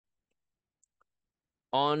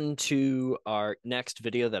On to our next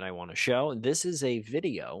video that I want to show. This is a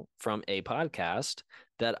video from a podcast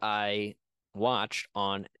that I watched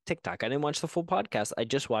on TikTok. I didn't watch the full podcast. I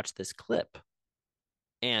just watched this clip,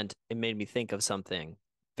 and it made me think of something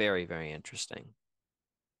very, very interesting.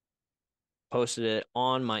 Posted it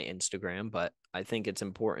on my Instagram, but I think it's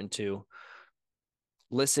important to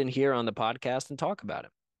listen here on the podcast and talk about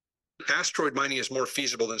it. Asteroid mining is more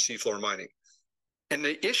feasible than seafloor mining. And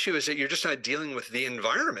the issue is that you're just not dealing with the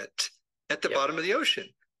environment at the bottom of the ocean.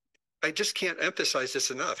 I just can't emphasize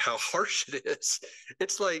this enough, how harsh it is.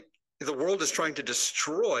 It's like the world is trying to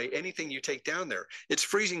destroy anything you take down there. It's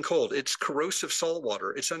freezing cold. It's corrosive salt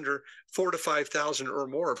water. It's under 4,000 to 5,000 or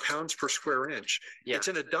more pounds per square inch. Yeah. It's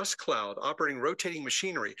in a dust cloud operating rotating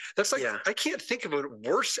machinery. That's like, I can't think of a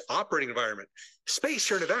worse operating environment. Space,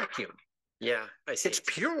 you're in a vacuum. Yeah, I see. It's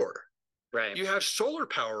pure. Right. You have solar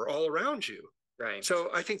power all around you. Right. So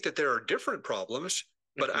I think that there are different problems,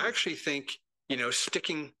 but I actually think,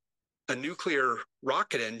 sticking a nuclear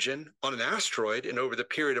rocket engine on an asteroid and over the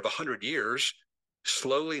period of 100 years,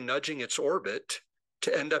 slowly nudging its orbit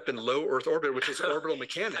to end up in low Earth orbit, which is orbital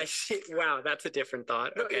mechanics. I see. Wow, that's a different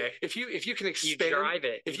thought. Okay. If you can expand, you drive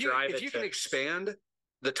it. if you can expand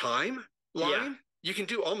the time line, you can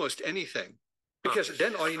do almost anything. Because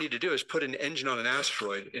then all you need to do is put an engine on an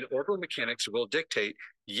asteroid, and orbital mechanics will dictate,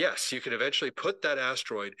 yes, you can eventually put that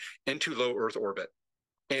asteroid into low Earth orbit.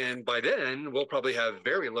 And by then, we'll probably have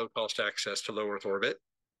very low cost access to low Earth orbit.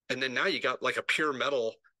 And then now you got like a pure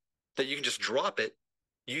metal that you can just drop it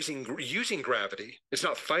using gravity. It's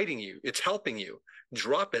not fighting you, it's helping you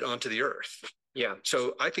drop it onto the Earth. Yeah.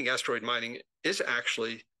 So I think asteroid mining is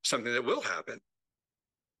actually something that will happen.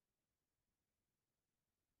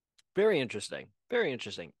 Very interesting. Very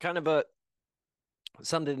interesting. Kind of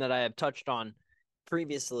something that I have touched on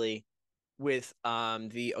previously with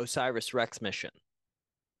the OSIRIS-REx mission.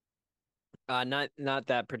 Not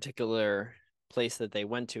that particular place that they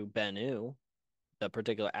went to, Bennu, the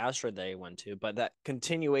particular asteroid they went to, but that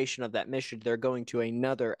continuation of that mission. They're going to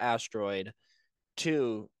another asteroid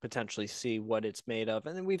to potentially see what it's made of.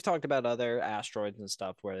 And then we've talked about other asteroids and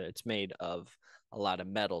stuff where it's made of a lot of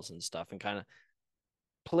metals and stuff, and kind of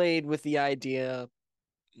played with the idea.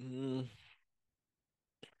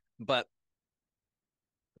 But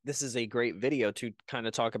this is a great video to kind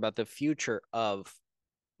of talk about the future of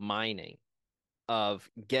mining, of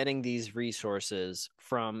getting these resources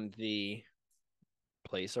from the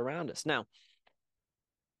place around us. Now,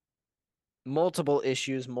 multiple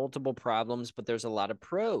issues, multiple problems, but there's a lot of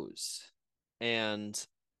pros. And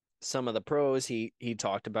some of the pros he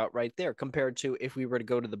talked about right there, compared to if we were to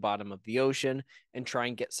go to the bottom of the ocean and try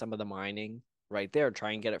and get some of the mining right there,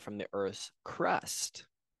 try and get it from the Earth's crust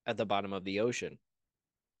at the bottom of the ocean.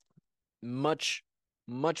 Much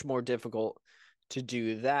more difficult to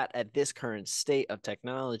do that at this current state of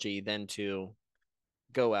technology than to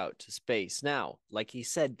go out to space. Now, like he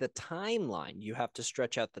said, the timeline, you have to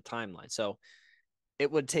stretch out the timeline. So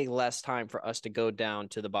it would take less time for us to go down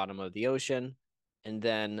to the bottom of the ocean and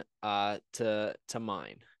then to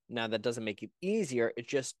mine. Now, that doesn't make it easier. It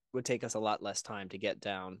just would take us a lot less time to get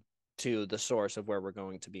down to the source of where we're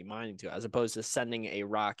going to be mining to, as opposed to sending a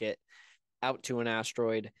rocket out to an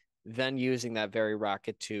asteroid, then using that very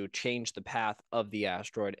rocket to change the path of the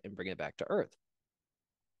asteroid and bring it back to Earth.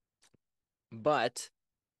 But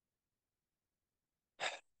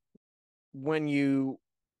when you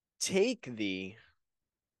take the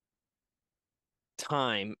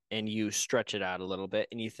time and you stretch it out a little bit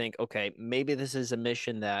and you think, okay, maybe this is a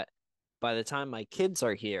mission that by the time my kids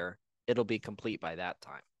are here, it'll be complete by that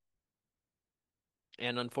time.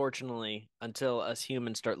 And unfortunately, until us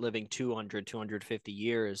humans start living 200, 250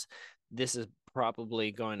 years, this is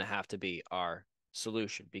probably going to have to be our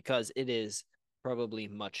solution, because it is probably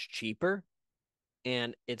much cheaper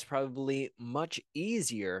and it's probably much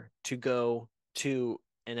easier to go to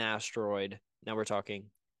an asteroid. Now we're talking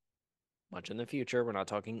much in the future. We're not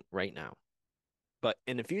talking right now. But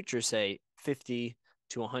in the future, say 50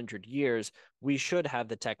 to 100 years, we should have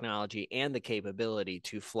the technology and the capability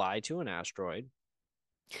to fly to an asteroid.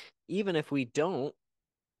 Even if we don't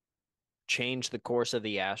change the course of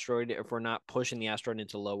the asteroid, if we're not pushing the asteroid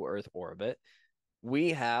into low Earth orbit,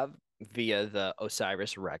 we have, via the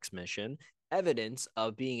OSIRIS-REx mission, evidence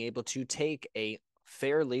of being able to take a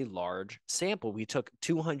fairly large sample. We took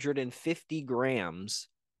 250 grams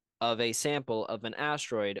of a sample of an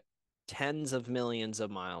asteroid tens of millions of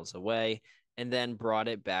miles away and then brought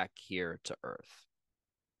it back here to Earth.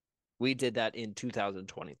 We did that in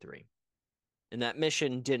 2023. And that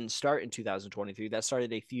mission didn't start in 2023. That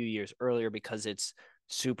started a few years earlier because it's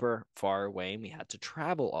super far away and we had to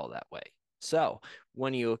travel all that way. So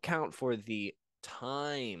when you account for the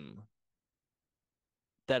time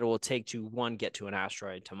that it will take to one, get to an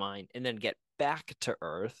asteroid to mine, and then get back to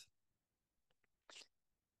Earth,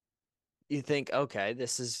 you think, okay,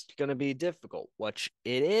 this is going to be difficult, which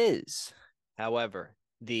it is. However,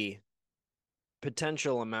 the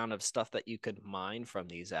potential amount of stuff that you could mine from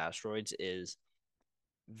these asteroids is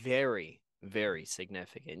very, very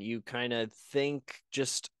significant. You kind of think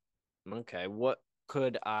just, okay, what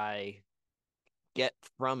could I get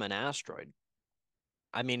from an asteroid?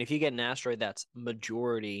 I mean, if you get an asteroid that's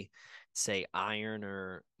majority, say, iron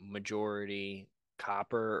or majority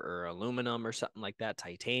copper or aluminum or something like that,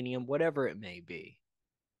 titanium, whatever it may be.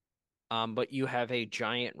 But you have a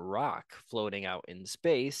giant rock floating out in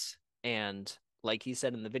space, and like he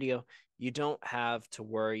said in the video, you don't have to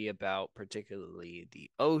worry about particularly the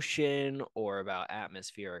ocean or about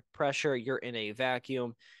atmospheric pressure. You're in a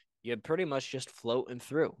vacuum. You're pretty much just floating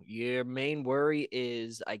through. Your main worry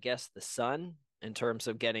is, I guess, the sun in terms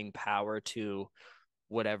of getting power to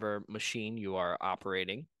whatever machine you are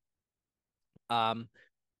operating. Um,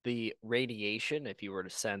 the radiation, if you were to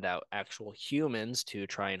send out actual humans to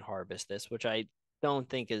try and harvest this, which I don't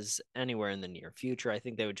think is anywhere in the near future. I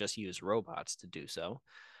think they would just use robots to do so.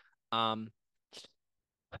 Um,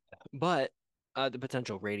 but the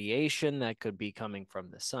potential radiation that could be coming from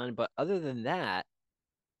the sun. But other than that,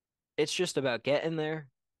 it's just about getting there,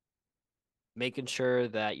 making sure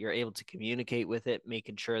that you're able to communicate with it,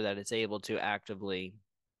 making sure that it's able to actively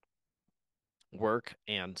work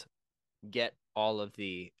and get all of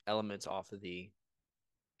the elements off of the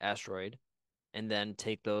asteroid and then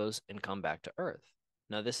take those and come back to Earth.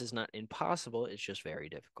 Now, this is not impossible, it's just very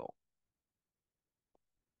difficult.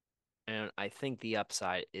 And I think the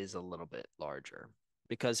upside is a little bit larger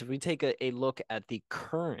because if we take a look at the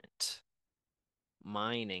current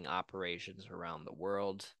mining operations around the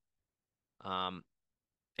world, um,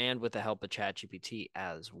 and with the help of ChatGPT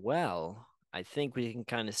as well, I think we can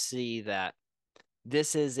kind of see that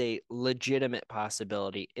this is a legitimate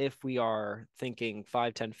possibility if we are thinking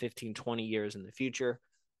 5, 10, 15, 20 years in the future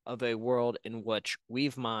of a world in which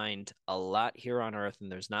we've mined a lot here on Earth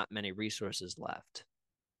and there's not many resources left.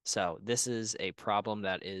 So this is a problem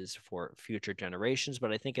that is for future generations,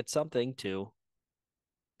 but I think it's something to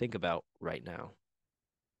think about right now.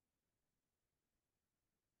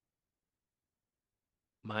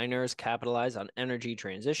 Miners capitalize on energy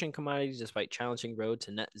transition commodities despite challenging road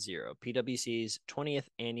to net zero. PwC's 20th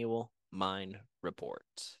annual mine report.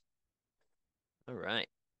 All right.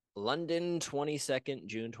 London, 22nd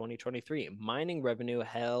June 2023. Mining revenue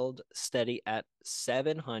held steady at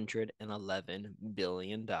 $711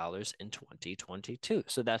 billion in 2022.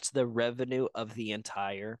 So that's the revenue of the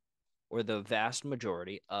entire or the vast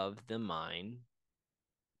majority of the mining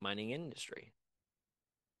industry.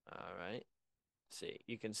 All right. See,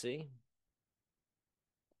 you can see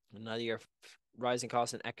another year rising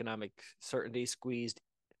costs and economic certainty squeezed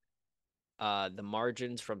the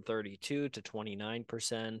margins from 32 to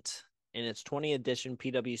 29%. In its 20th edition,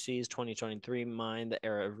 PwC's 2023 Mine, the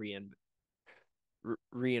Era of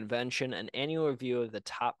Reinvention, an annual review of the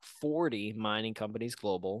top 40 mining companies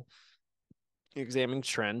global, examining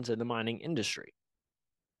trends in the mining industry.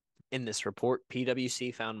 In this report,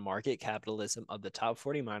 PwC found market capitalism of the top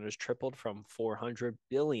 40 miners tripled from 400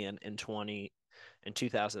 billion in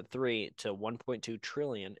 2003 to 1.2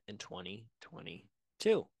 trillion in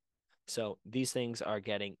 2022. So these things are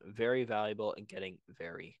getting very valuable and getting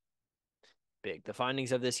very big. The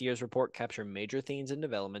findings of this year's report capture major themes and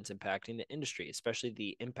developments impacting the industry, especially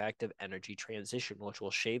the impact of energy transition, which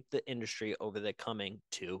will shape the industry over the coming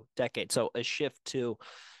 2 decades. So a shift to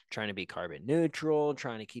trying to be carbon neutral,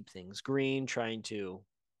 trying to keep things green, trying to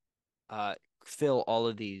fill all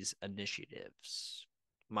of these initiatives.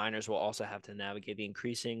 Miners will also have to navigate the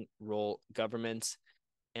increasing role governments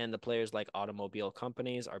and the players like automobile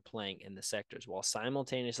companies are playing in the sectors while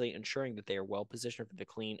simultaneously ensuring that they are well positioned for the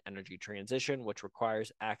clean energy transition, which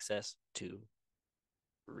requires access to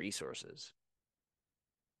resources.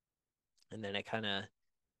 And then it kind of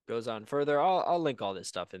goes on further. I'll link all this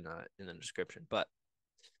stuff in the description, but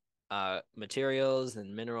materials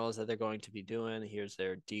and minerals that they're going to be doing. Here's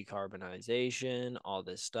their decarbonization, all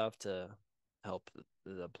this stuff to help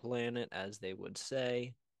the planet, as they would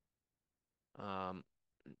say.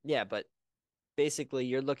 Yeah, but basically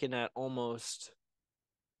you're looking at almost,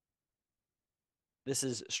 this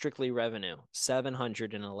is strictly revenue,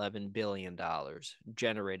 $711 billion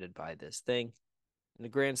generated by this thing. In the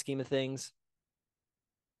grand scheme of things,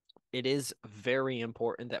 it is very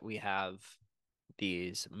important that we have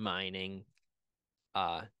these mining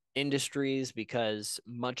industries, because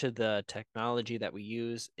much of the technology that we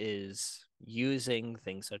use is using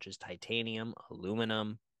things such as titanium,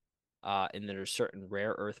 aluminum, and there are certain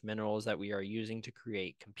rare earth minerals that we are using to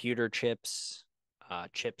create computer chips,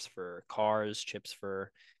 chips for cars, chips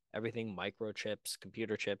for everything, microchips,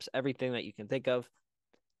 computer chips, everything that you can think of.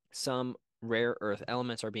 Some rare earth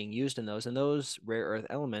elements are being used in those, and those rare earth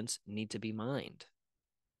elements need to be mined.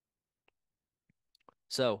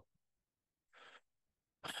 So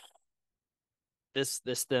this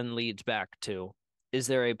then leads back to, is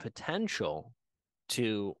there a potential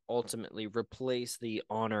to ultimately replace the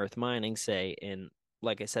on-earth mining, say in,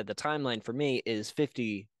 like I said, the timeline for me is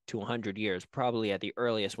 50 to 100 years, probably at the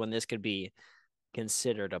earliest, when this could be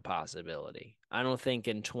considered a possibility. I don't think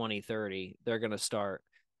in 2030 they're going to start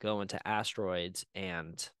going to asteroids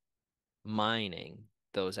and mining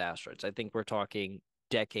those asteroids. I think we're talking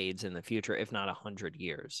decades in the future, if not 100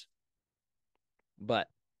 years. But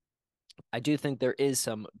I do think there is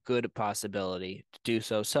some good possibility to do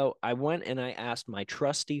so. So I went and I asked my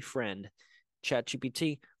trusty friend,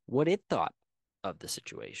 ChatGPT, what it thought of the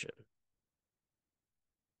situation.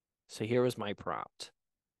 So here was my prompt.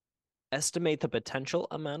 Estimate the potential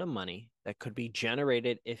amount of money that could be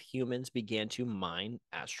generated if humans began to mine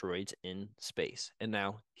asteroids in space. And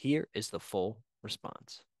now here is the full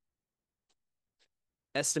response.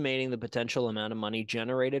 Estimating the potential amount of money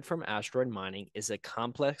generated from asteroid mining is a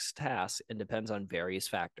complex task and depends on various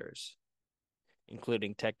factors,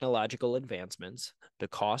 including technological advancements, the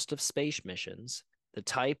cost of space missions, the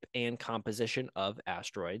type and composition of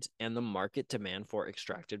asteroids, and the market demand for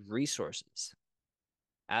extracted resources.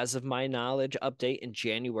 As of my knowledge update in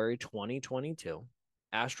January 2022,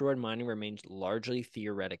 asteroid mining remains largely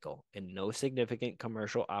theoretical and no significant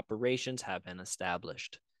commercial operations have been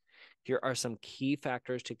established. Here are some key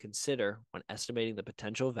factors to consider when estimating the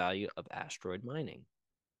potential value of asteroid mining.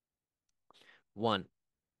 1.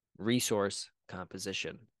 Resource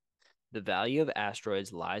composition. The value of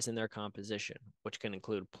asteroids lies in their composition, which can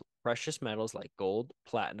include precious metals like gold,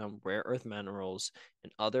 platinum, rare earth minerals,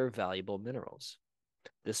 and other valuable minerals.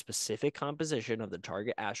 The specific composition of the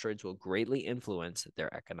target asteroids will greatly influence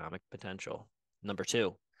their economic potential. Number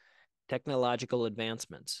 2, technological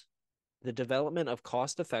advancements. The development of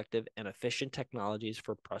cost-effective and efficient technologies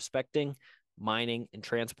for prospecting, mining, and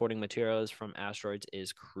transporting materials from asteroids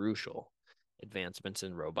is crucial. Advancements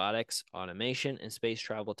in robotics, automation, and space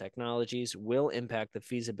travel technologies will impact the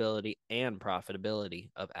feasibility and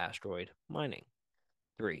profitability of asteroid mining.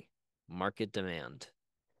 3, market demand.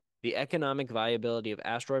 The economic viability of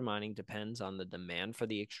asteroid mining depends on the demand for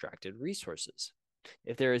the extracted resources.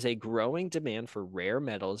 If there is a growing demand for rare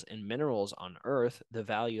metals and minerals on Earth, the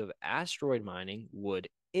value of asteroid mining would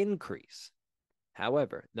increase.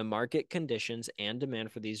 However, the market conditions and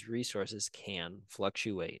demand for these resources can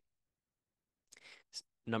fluctuate.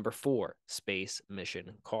 Number 4, space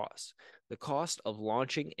mission costs. The cost of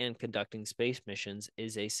launching and conducting space missions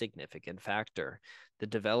is a significant factor. The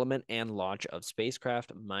development and launch of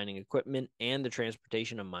spacecraft, mining equipment, and the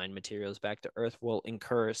transportation of mined materials back to Earth will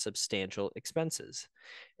incur substantial expenses.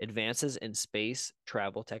 Advances in space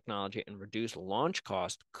travel technology and reduced launch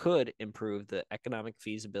costs could improve the economic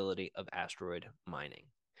feasibility of asteroid mining.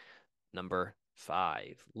 Number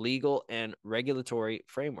 5, legal and regulatory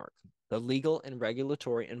framework. The legal and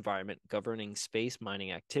regulatory environment governing space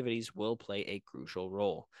mining activities will play a crucial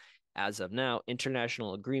role. As of now,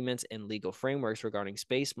 international agreements and legal frameworks regarding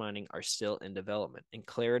space mining are still in development, and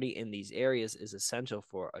clarity in these areas is essential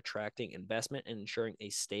for attracting investment and ensuring a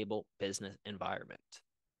stable business environment.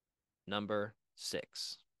 Number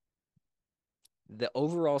 6, the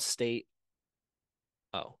overall state,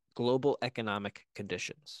 global economic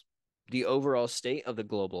conditions. The overall state of the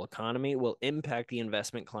global economy will impact the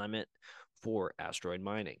investment climate for asteroid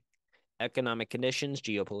mining. Economic conditions,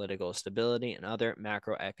 geopolitical stability, and other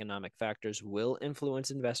macroeconomic factors will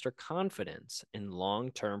influence investor confidence in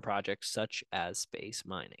long-term projects such as space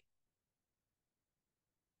mining.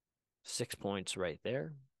 6 points right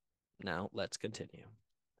there. Now let's continue.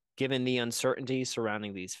 Given the uncertainty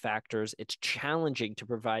surrounding these factors, it's challenging to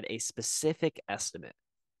provide a specific estimate.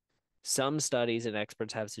 Some studies and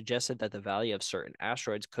experts have suggested that the value of certain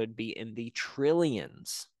asteroids could be in the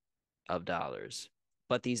trillions of dollars,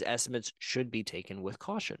 but these estimates should be taken with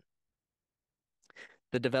caution.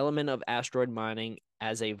 The development of asteroid mining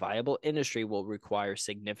as a viable industry will require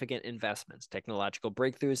significant investments, technological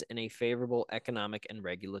breakthroughs, and a favorable economic and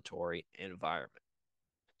regulatory environment.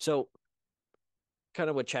 So, kind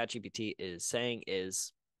of what ChatGPT is saying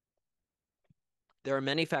is there are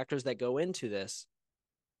many factors that go into this.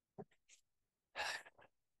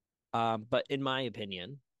 But in my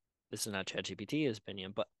opinion, this is not ChatGPT's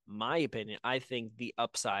opinion, but my opinion, I think the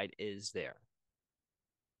upside is there.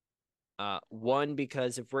 One,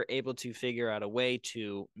 because if we're able to figure out a way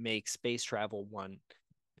to make space travel, one,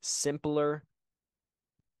 simpler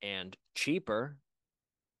and cheaper,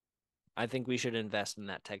 I think we should invest in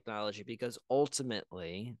that technology, because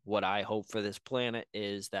ultimately what I hope for this planet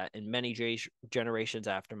is that in many generations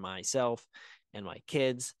after myself and my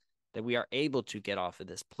kids, that we are able to get off of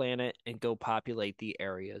this planet and go populate the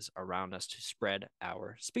areas around us to spread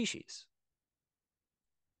our species.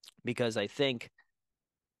 Because I think,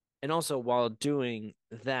 and also while doing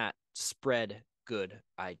that, spread good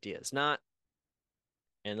ideas. Not,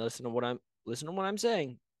 and listen to what I'm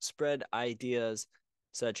saying, spread ideas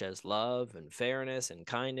such as love and fairness and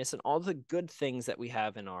kindness and all the good things that we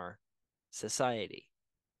have in our society.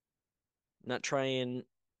 Not try and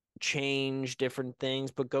change different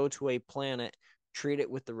things, but go to a planet, treat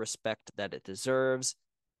it with the respect that it deserves.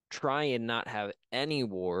 Try and not have any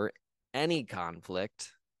war, any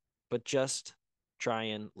conflict, but just try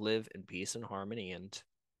and live in peace and harmony and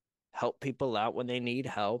help people out when they need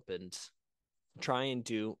help and try and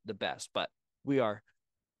do the best. But we are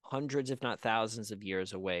hundreds, if not thousands of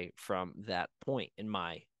years away from that point in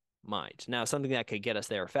my mind. Now, something that could get us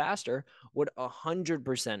there faster would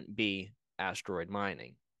 100% be asteroid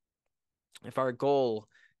mining. If our goal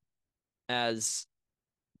as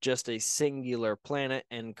just a singular planet,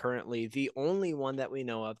 and currently the only one that we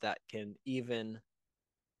know of that can even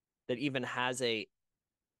has a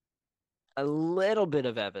little bit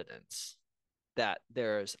of evidence that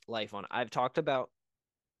there's life on it. I've talked about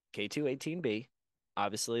K218b.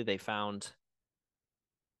 Obviously, they found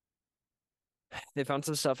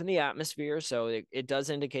some stuff in the atmosphere, so it does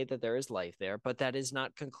indicate that there is life there, but that is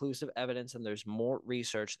not conclusive evidence, and there's more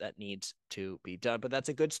research that needs to be done. But that's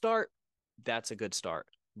a good start. That's a good start.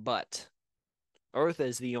 But Earth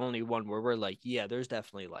is the only one where we're like, yeah, there's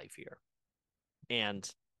definitely life here. And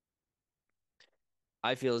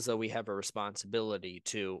I feel as though we have a responsibility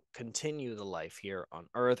to continue the life here on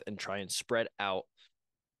Earth and try and spread out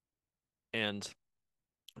and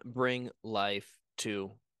bring life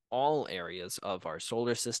to all areas of our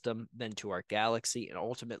solar system, then to our galaxy, and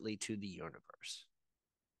ultimately to the universe.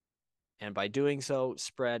 And by doing so,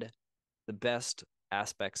 spread the best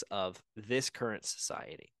aspects of this current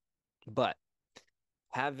society. But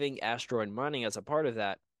having asteroid mining as a part of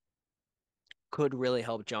that could really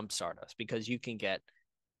help jumpstart us, because you can get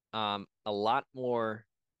a lot more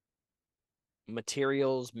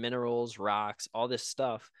materials, minerals, rocks, all this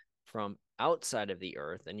stuff from outside of the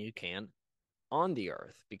Earth than you can on the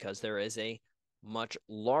Earth, because there is a much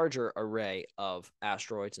larger array of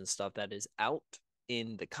asteroids and stuff that is out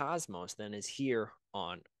in the cosmos than is here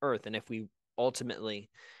on Earth. And if we ultimately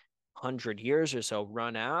 100 years or so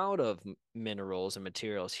run out of minerals and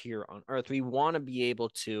materials here on Earth, we want to be able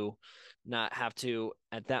to not have to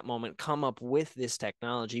at that moment come up with this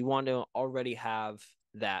technology. We want to already have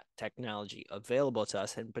that technology available to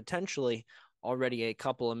us, and potentially already a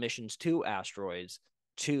couple of missions to asteroids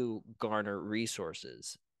to garner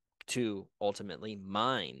resources to ultimately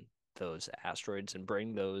mine those asteroids and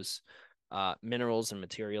bring those minerals and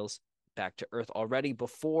materials back to Earth already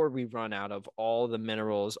before we run out of all the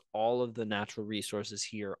minerals, all of the natural resources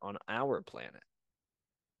here on our planet.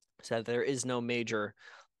 So there is no major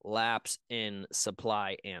lapse in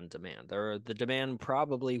supply and demand. The demand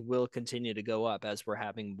probably will continue to go up as we're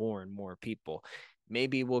having more and more people.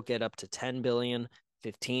 Maybe we'll get up to 10 billion,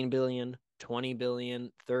 15 billion, 20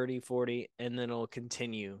 billion, 30, 40, and then it'll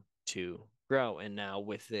continue to grow. And now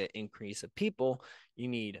with the increase of people, you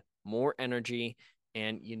need more energy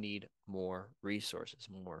and you need more resources,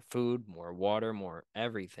 more food, more water, more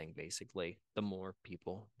everything, basically, the more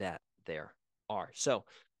people that there are. So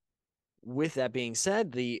with that being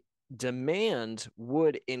said, the demand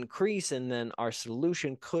would increase, and then our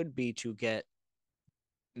solution could be to get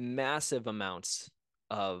massive amounts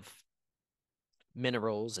of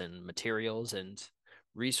minerals and materials and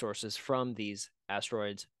resources from these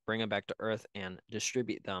asteroids, bring them back to Earth, and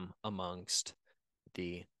distribute them amongst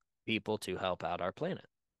the people to help out our planet.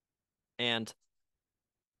 And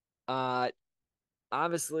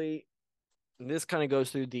obviously, this kind of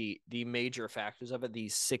goes through the major factors of it,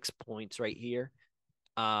 these 6 points right here.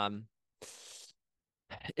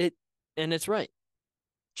 It and it's right.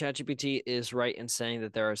 ChatGPT is right in saying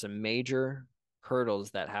that there are some major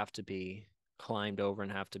hurdles that have to be climbed over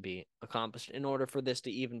and have to be accomplished in order for this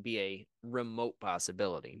to even be a remote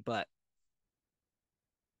possibility. But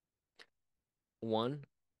one,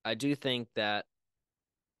 I do think that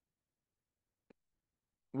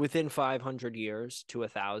within 500 years to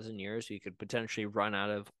 1,000 years, you could potentially run out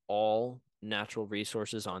of all natural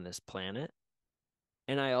resources on this planet.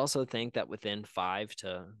 And I also think that within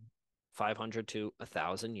 500 to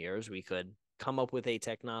 1,000 years, we could come up with a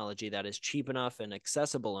technology that is cheap enough and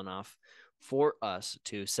accessible enough for us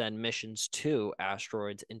to send missions to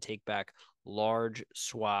asteroids and take back large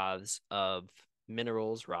swaths of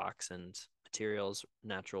minerals, rocks, and materials,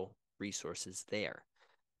 natural resources there.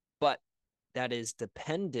 But that is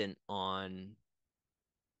dependent on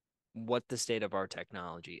what the state of our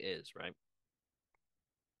technology is, right?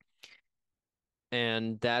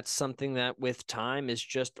 And that's something that with time is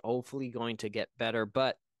just hopefully going to get better.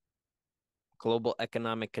 But global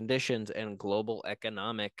economic conditions and global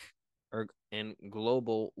economic and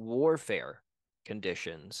global warfare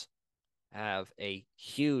conditions have a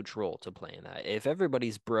huge role to play in that. If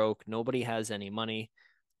everybody's broke, nobody has any money,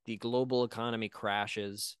 the global economy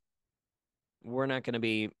crashes, we're not going to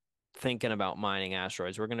be thinking about mining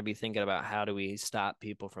asteroids. We're going to be thinking about how do we stop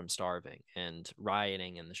people from starving and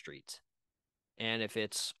rioting in the streets. And if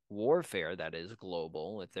it's warfare that is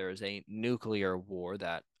global, if there is a nuclear war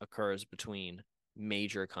that occurs between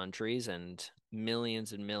major countries and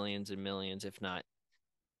millions and millions and millions, if not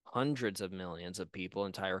hundreds of millions of people,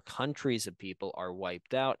 entire countries of people are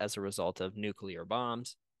wiped out as a result of nuclear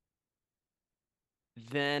bombs,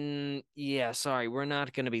 then yeah, sorry, we're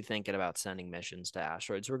not going to be thinking about sending missions to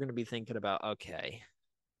asteroids. We're going to be thinking about, okay,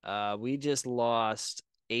 we just lost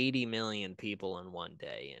 80 million people in one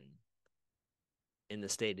day in the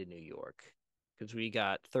state of New York because we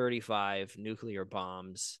got 35 nuclear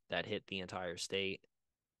bombs that hit the entire state.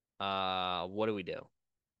 What do we do?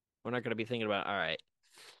 We're not going to be thinking about, all right,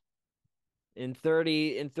 in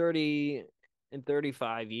 30 in 30 in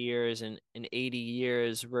 35 years and in 80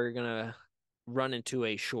 years we're going to run into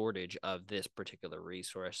a shortage of this particular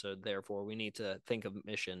resource, so therefore we need to think of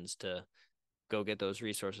missions to go get those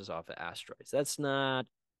resources off the asteroids. It's not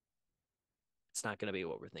going to be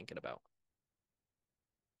what we're thinking about.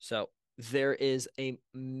 So there is a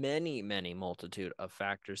many multitude of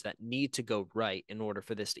factors that need to go right in order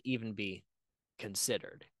for this to even be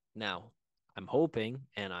considered. Now, I'm hoping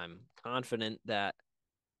and I'm confident that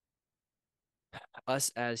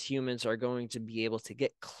us as humans are going to be able to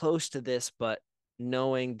get close to this, but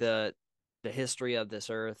knowing the history of this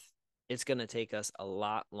earth, it's going to take us a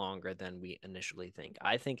lot longer than we initially think.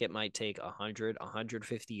 I think it might take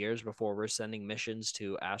 150 years before we're sending missions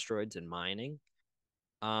to asteroids and mining.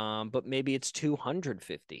 But maybe it's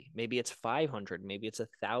 250, maybe it's 500, maybe it's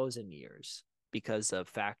 1,000 years because of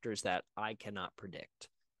factors that I cannot predict.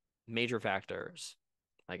 Major factors,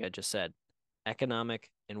 like I just said, economic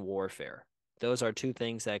and warfare. Those are two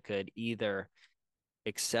things that could either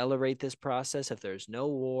accelerate this process if there's no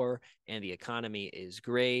war and the economy is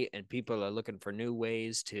great and people are looking for new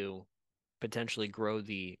ways to potentially grow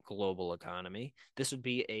the global economy. This would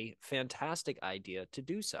be a fantastic idea to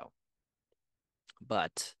do so.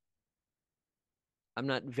 But I'm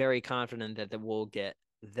not very confident that we'll get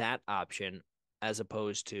that option as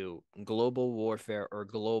opposed to global warfare or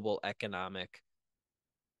global economic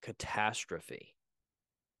catastrophe.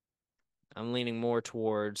 I'm leaning more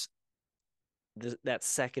towards that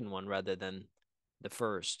second one rather than the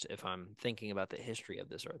first if I'm thinking about the history of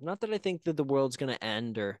this earth. Not that I think that the world's going to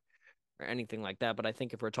end or anything like that, but I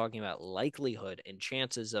think if we're talking about likelihood and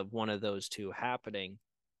chances of one of those two happening,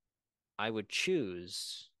 I would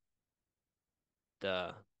choose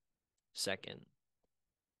the second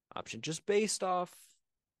option just based off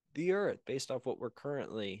the earth, based off what we're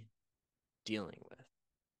currently dealing with.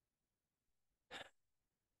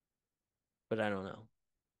 But I don't know.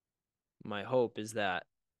 My hope is that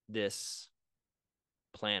this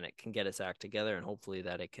planet can get its act together and hopefully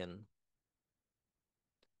that it can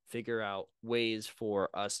figure out ways for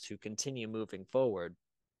us to continue moving forward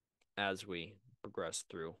as we progress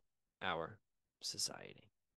through our society.